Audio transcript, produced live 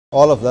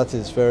All of that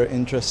is very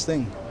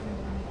interesting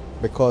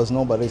because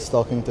nobody's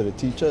talking to the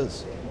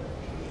teachers.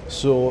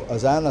 So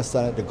as I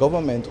understand it, the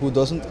government, who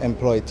doesn't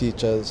employ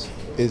teachers,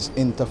 is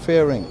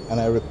interfering, and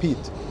I repeat,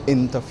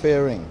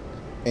 interfering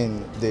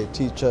in the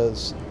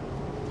teachers'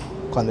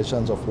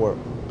 conditions of work.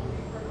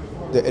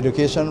 The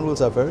education rules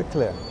are very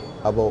clear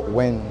about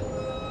when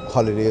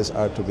holidays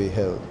are to be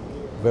held.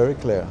 Very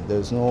clear.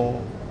 There's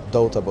no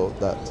doubt about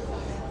that.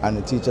 And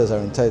the teachers are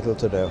entitled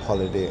to their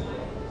holiday.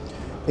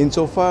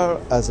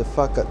 Insofar as the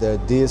fact that there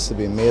are days to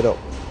be made up,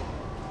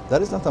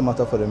 that is not a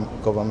matter for the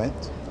government.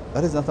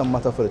 That is not a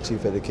matter for the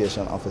Chief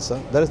Education Officer.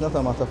 That is not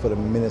a matter for the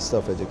Minister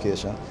of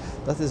Education.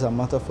 That is a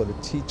matter for the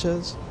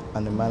teachers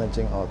and the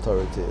managing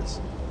authorities.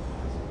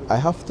 I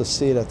have to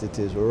say that it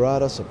is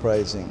rather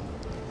surprising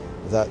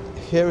that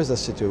here is a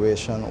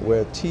situation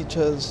where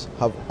teachers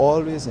have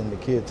always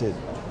indicated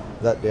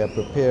that they are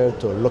prepared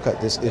to look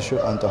at this issue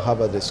and to have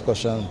a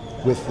discussion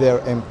with their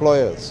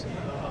employers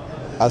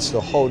as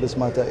to how this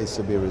matter is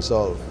to be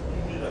resolved.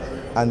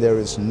 And there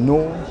is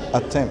no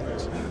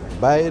attempt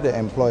by the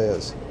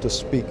employers to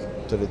speak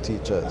to the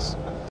teachers.